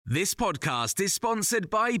This podcast is sponsored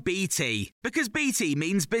by BT, because BT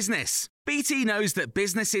means business. BT knows that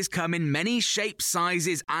businesses come in many shapes,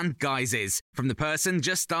 sizes and guises, from the person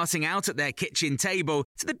just starting out at their kitchen table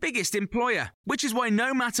to the biggest employer, which is why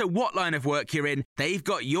no matter what line of work you're in, they've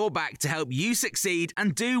got your back to help you succeed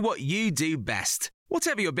and do what you do best.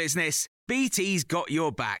 Whatever your business, BT's got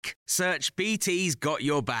your back. Search BT's got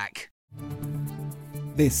your back.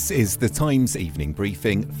 This is the Times evening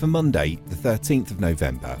briefing for Monday, the 13th of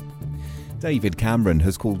November. David Cameron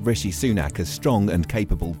has called Rishi Sunak a strong and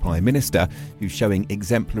capable Prime Minister who's showing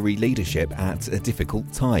exemplary leadership at a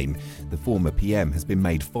difficult time. The former PM has been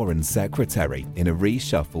made Foreign Secretary in a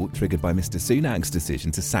reshuffle triggered by Mr Sunak's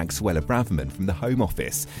decision to sack Suella Braverman from the Home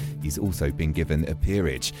Office. He's also been given a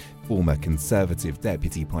peerage. Former Conservative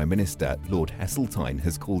Deputy Prime Minister Lord Heseltine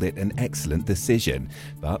has called it an excellent decision,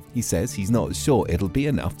 but he says he's not sure it'll be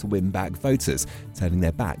enough to win back voters, turning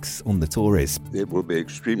their backs on the Tories. It will be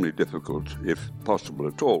extremely difficult, if possible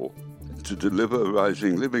at all, to deliver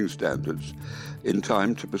rising living standards in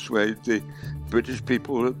time to persuade the British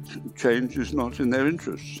people that change is not in their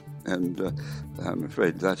interests. And I'm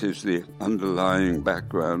afraid that is the underlying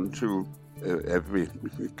background to every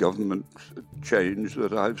government change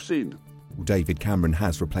that I've seen. David Cameron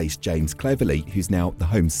has replaced James Cleverly, who's now the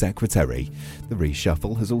Home Secretary. The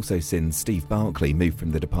reshuffle has also seen Steve Barclay move from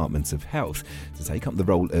the Department of Health to take up the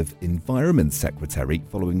role of Environment Secretary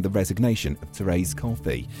following the resignation of Therese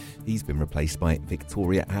Coffey. He's been replaced by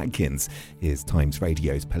Victoria Atkins. Here's Times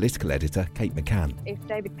Radio's political editor, Kate McCann. If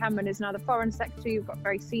David Cameron is now the Foreign Secretary, you've got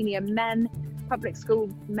very senior men, public school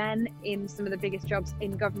men in some of the biggest jobs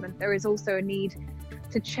in government. There is also a need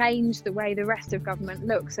to change the way the rest of government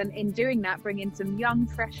looks, and in doing that bring in some young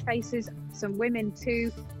fresh faces, some women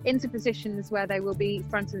too, into positions where they will be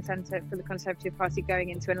front and centre for the Conservative Party going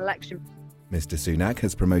into an election. Mr Sunak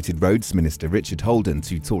has promoted Roads Minister Richard Holden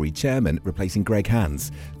to Tory chairman, replacing Greg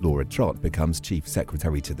Hands. Laura Trott becomes Chief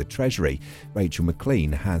Secretary to the Treasury. Rachel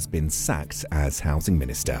McLean has been sacked as Housing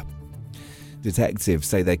Minister. Detectives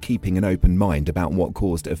say they're keeping an open mind about what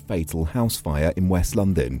caused a fatal house fire in West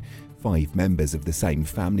London. 5 members of the same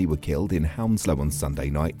family were killed in Hounslow on Sunday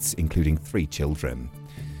night, including 3 children.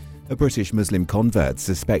 A British Muslim convert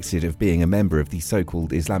suspected of being a member of the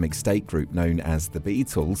so-called Islamic State group known as the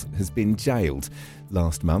Beatles has been jailed.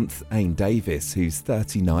 Last month, Ain Davis, who's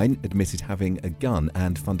 39, admitted having a gun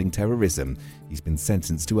and funding terrorism. He's been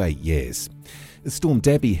sentenced to 8 years. As Storm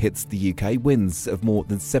Debbie hits the UK, winds of more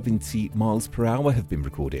than 70 miles per hour have been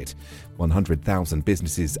recorded. 100,000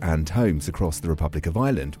 businesses and homes across the Republic of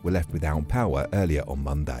Ireland were left without power earlier on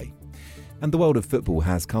Monday. And the world of football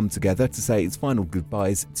has come together to say its final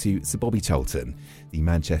goodbyes to Sir Bobby Charlton. The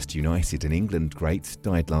Manchester United and England great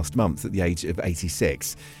died last month at the age of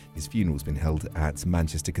 86. His funeral's been held at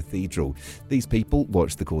Manchester Cathedral. These people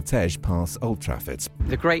watched the cortege pass Old Trafford.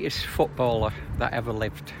 The greatest footballer that ever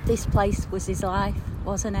lived. This place was his life,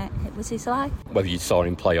 wasn't it? It was his life. Whether you saw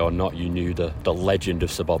him play or not, you knew the legend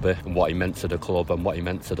of Sir Bobby and what he meant to the club and what he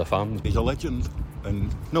meant to the fans. He's a legend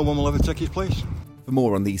and no one will ever take his place. For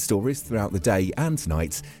more on these stories throughout the day and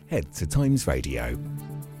night, head to Times Radio.